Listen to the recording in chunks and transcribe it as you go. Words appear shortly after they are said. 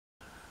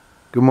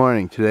Good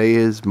morning. Today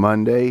is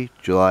Monday,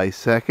 July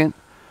 2nd.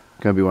 It's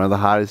going to be one of the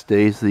hottest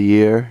days of the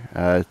year.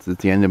 It's at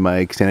the end of my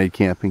extended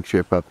camping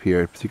trip up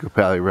here at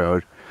Piseco-Powley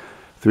Road.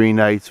 3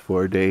 nights,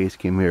 4 days.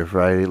 Came here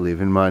Friday,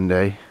 leaving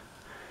Monday.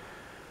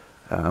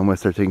 I'm going to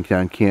start taking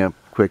down camp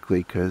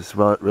quickly because,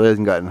 well, it really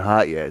hasn't gotten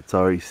hot yet. It's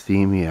already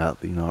steamy out.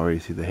 You can already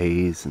see the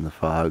haze and the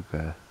fog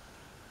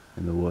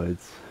in the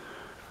woods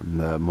from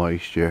the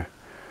moisture.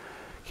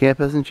 Camp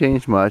hasn't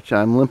changed much.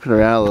 I'm limping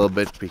around a little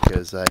bit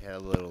because I had a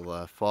little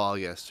fall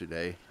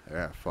yesterday. Or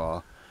not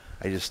fall.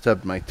 I just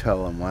stubbed my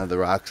toe on one of the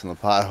rocks in the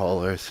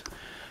potholers.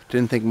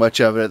 Didn't think much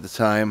of it at the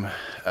time.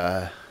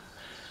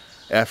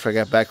 After I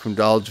got back from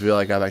Dolgeville,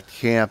 I got back to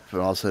camp,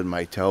 and all of a sudden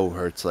my toe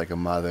hurts like a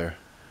mother.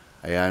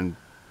 I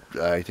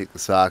take the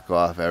sock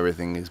off,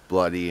 everything is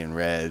bloody and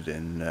red,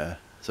 and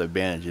so I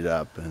bandage it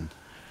up, and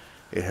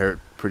it hurt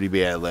pretty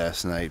bad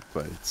last night,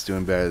 but it's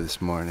doing better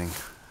this morning.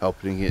 Hope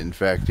it didn't get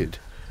infected.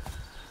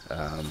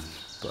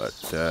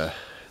 But I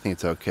think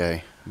it's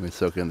okay. I'm going to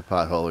soak it in the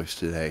potholers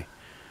today.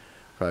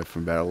 Probably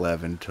from about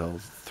 11 till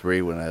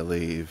 3 when I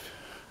leave.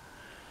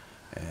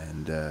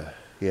 And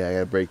yeah, I got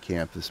to break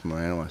camp this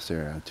morning. I don't want to stay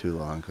around too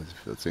long because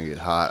if it's going to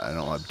get hot, I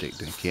don't want to take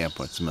to camp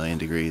when it's a million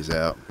degrees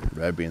out.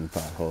 I'd be in the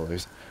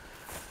potholers.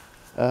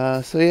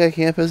 So yeah,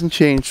 camp hasn't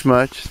changed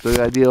much. Still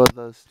got to deal with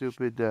those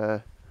stupid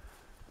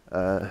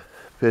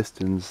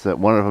pistons. That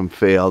one of them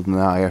failed, and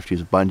now I have to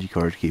use a bungee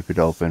cord to keep it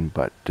open.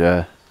 But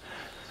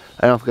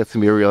I don't think that's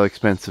going to be a real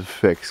expensive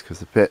fix because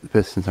the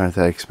pistons aren't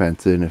that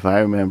expensive, and if I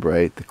remember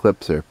right, the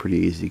clips are pretty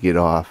easy to get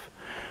off.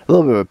 A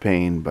little bit of a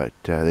pain, but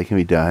they can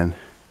be done.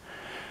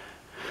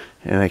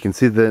 And I can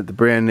see the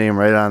brand name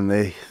right on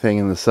the thing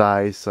in the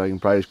size, so I can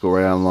probably just go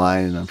right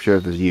online, and I'm sure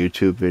if there's a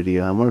YouTube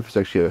video. I wonder if it's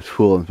actually a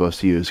tool I'm supposed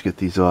to use to get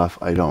these off.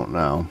 I don't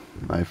know.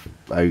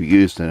 I've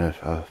used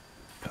a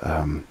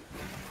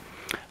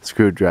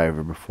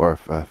screwdriver before,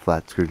 a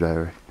flat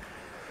screwdriver.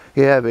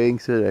 Yeah, baking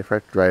soda. I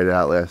forgot to dry it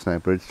out last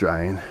night, but it's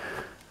drying.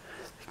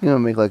 I'm going to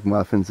make like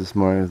muffins this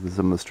morning with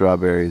some of the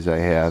strawberries I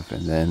have,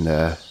 and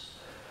then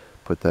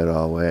put that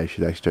all away. I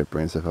should actually start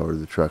bringing stuff over to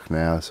the truck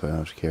now so I don't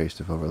have to carry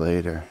stuff over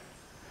later.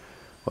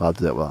 Well, I'll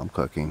do that while I'm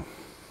cooking.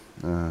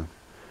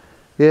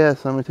 Yeah,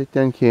 so I'm going to take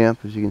down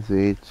camp. As you can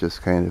see, it's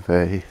just kind of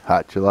a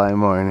hot July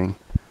morning.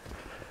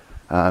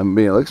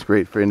 It looks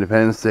great for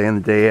Independence Day and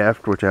the day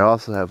after, which I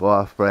also have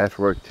off, but I have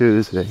to work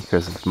Tuesday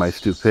because of my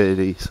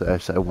stupidity, so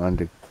I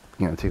wanted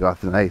to take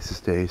off the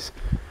nicest days.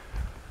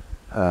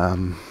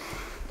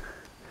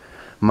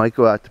 Might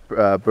go out to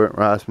Burnt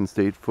Rossman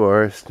State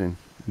Forest and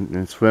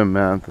swim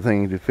out the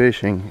thing and do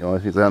fishing. I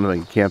don't know if I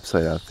can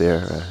campsite out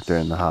there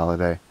during the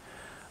holiday.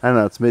 I don't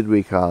know, it's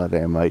midweek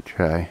holiday, I might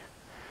try.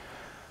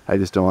 I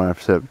just don't want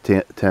to set up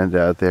a tent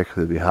out there because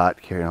it'd be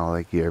hot carrying all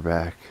that gear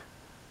back.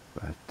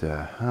 But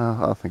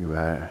I'll think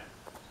about it.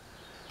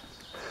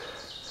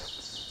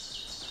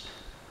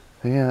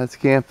 So yeah, that's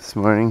camp this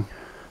morning.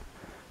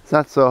 It's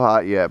not so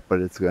hot yet, but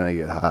it's going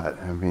to get hot.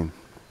 I mean,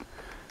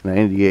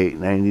 98,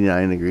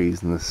 99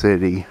 degrees in the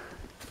city.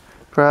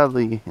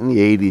 Probably in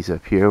the 80s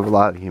up here with a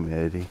lot of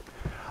humidity.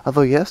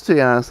 Although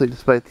yesterday, honestly,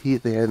 despite the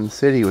heat they had in the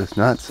city, was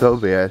not so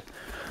bad.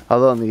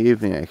 Although in the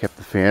evening I kept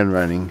the fan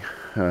running,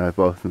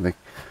 both in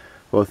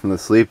the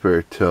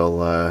sleeper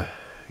till I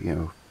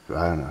don't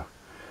know,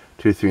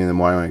 2, 3 in the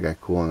morning when it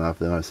got cool enough.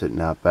 Then I was sitting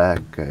out back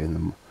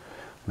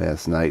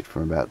last night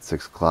from about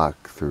 6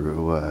 o'clock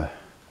through.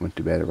 Went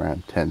to bed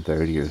around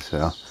 10:30 or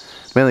so.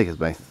 Mainly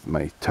because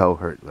my toe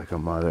hurt like a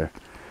mother.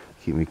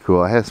 Keep me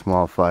cool. I had a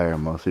small fire,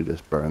 mostly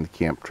just burned the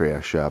camp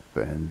trash up,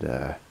 and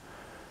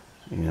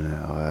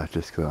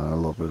just got on a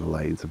little bit of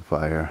light and some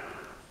fire.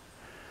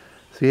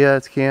 So yeah,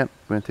 it's camp.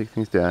 I'm gonna take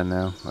things down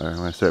now. Or I'm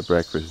gonna start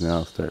breakfast now.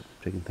 I'll start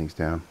taking things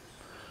down.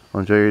 Well,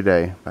 enjoy your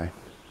day. Bye.